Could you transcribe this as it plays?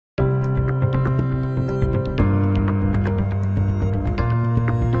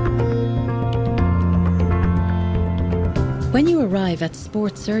When you arrive at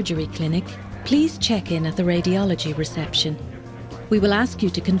Sports Surgery Clinic, please check in at the radiology reception. We will ask you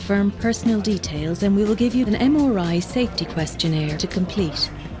to confirm personal details and we will give you an MRI safety questionnaire to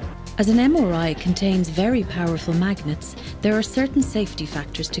complete. As an MRI contains very powerful magnets, there are certain safety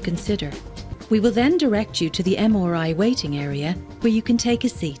factors to consider. We will then direct you to the MRI waiting area where you can take a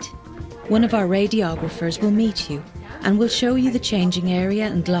seat. One of our radiographers will meet you and will show you the changing area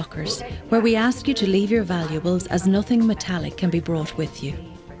and lockers where we ask you to leave your valuables as nothing metallic can be brought with you.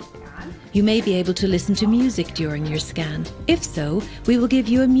 You may be able to listen to music during your scan. If so, we will give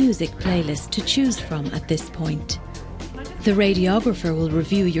you a music playlist to choose from at this point. The radiographer will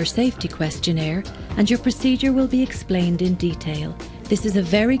review your safety questionnaire and your procedure will be explained in detail. This is a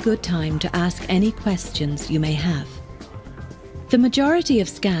very good time to ask any questions you may have. The majority of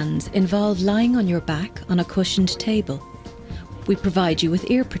scans involve lying on your back on a cushioned table. We provide you with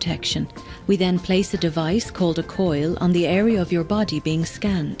ear protection. We then place a device called a coil on the area of your body being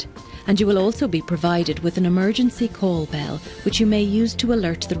scanned. And you will also be provided with an emergency call bell, which you may use to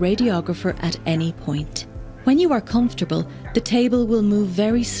alert the radiographer at any point. When you are comfortable, the table will move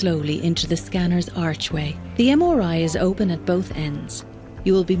very slowly into the scanner's archway. The MRI is open at both ends.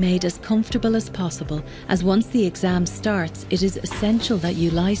 You will be made as comfortable as possible, as once the exam starts, it is essential that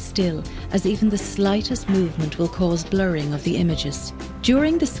you lie still, as even the slightest movement will cause blurring of the images.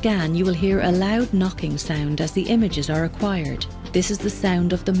 During the scan, you will hear a loud knocking sound as the images are acquired. This is the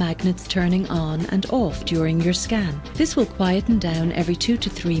sound of the magnets turning on and off during your scan. This will quieten down every 2 to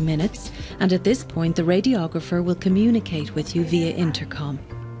 3 minutes, and at this point the radiographer will communicate with you via intercom.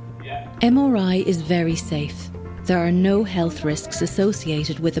 MRI is very safe. There are no health risks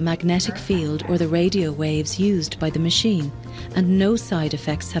associated with the magnetic field or the radio waves used by the machine, and no side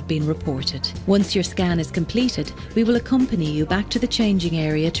effects have been reported. Once your scan is completed, we will accompany you back to the changing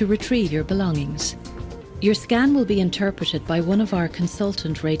area to retrieve your belongings. Your scan will be interpreted by one of our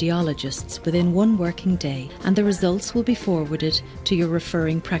consultant radiologists within 1 working day, and the results will be forwarded to your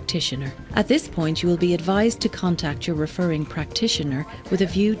referring practitioner. At this point, you will be advised to contact your referring practitioner with a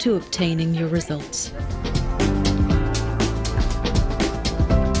view to obtaining your results.